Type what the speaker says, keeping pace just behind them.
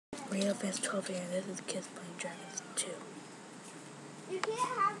Radio Fans 12 here, and this is Kids Playing Dragons 2. You can't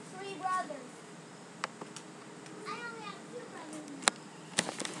have 3 brothers. I only have 2 brothers now.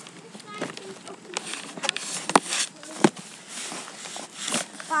 This guy thinks okay.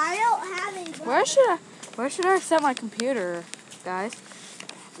 I don't have any brothers. Where should I set my computer, guys?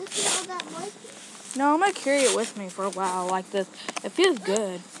 This is all that noise. No, I'm gonna carry it with me for a while like this. It feels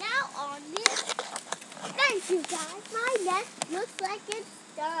good. Now on this. Thank you guys. My nest looks like it's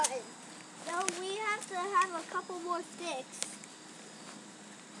done. So we have to have a couple more sticks.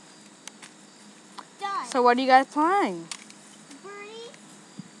 Done. So what are you guys playing? Birdie.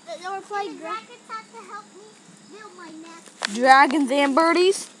 We're playing dragons have to help me build my nest. Dragons and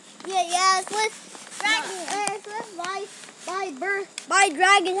birdies? Yeah, it's with my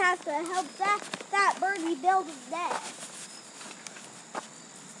dragon has to help that birdie build his nest.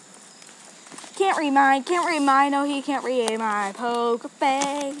 Can't read mine, no he can't read my poker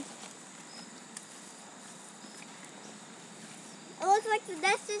face. It looks like the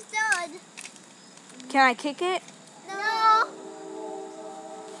nest is done. Can I kick it? No.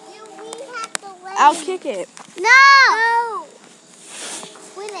 We have to wait. I'll kick it. No.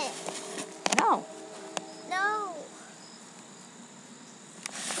 Win it. No. No.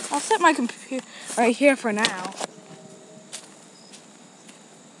 I'll set my computer right here for now.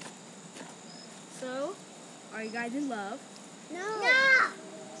 So, are you guys in love? No.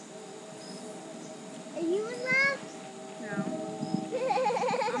 Are you in love? No.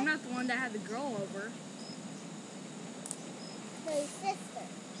 I'm not the one that had the girl over. My sister.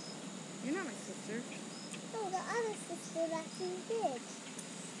 You're not my sister. No, the other sister that you did.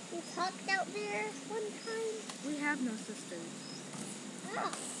 We talked out there one time. We have no sisters.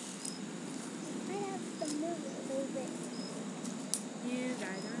 Oh. I have to move it a little bit. You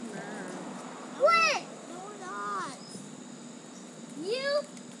guys are in love. Quit! No, we're not.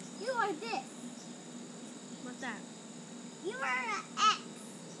 You are this. What's that? You are an X.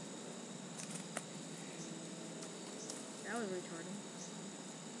 That was retarded.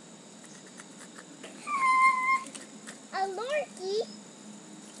 A lorky.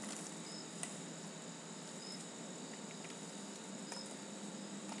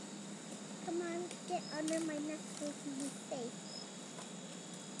 Come on, get under my neck so you can be safe.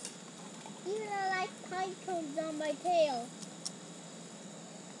 Even I like pine cones on my tail.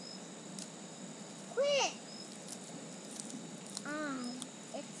 Quit!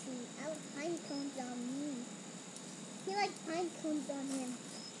 Itchy. I like pine cones on me. He likes pine cones on him.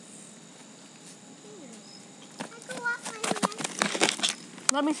 I go off my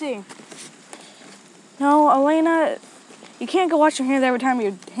hand. Let me see. No, Elena, you can't go wash your hands every time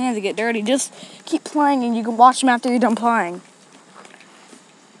your hands get dirty. Just keep playing and you can wash them after you're done playing.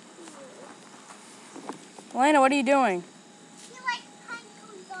 Elena, what are you doing? He likes pine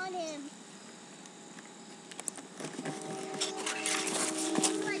cones on him. He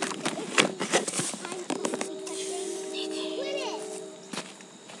likes the itchy pine cones because they quit it.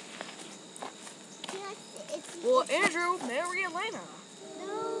 He likes the itchy. Well, Andrew, marry Elena.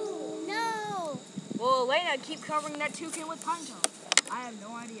 No. Well, Elena, keep covering that toucan with pine cones. I have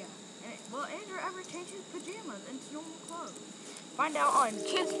no idea. Will Andrew ever change his pajamas into normal clothes? Find out on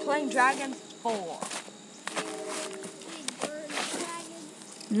Kids Playing Dragons 4. Big bird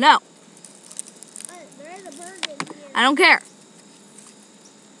dragons. No, There is a bird in here. I don't care.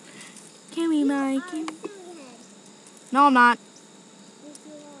 Give me You my... are a silverhead. No, I'm not. Yes,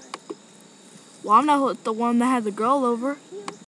 you are. Well, I'm not the one that had the girl over. You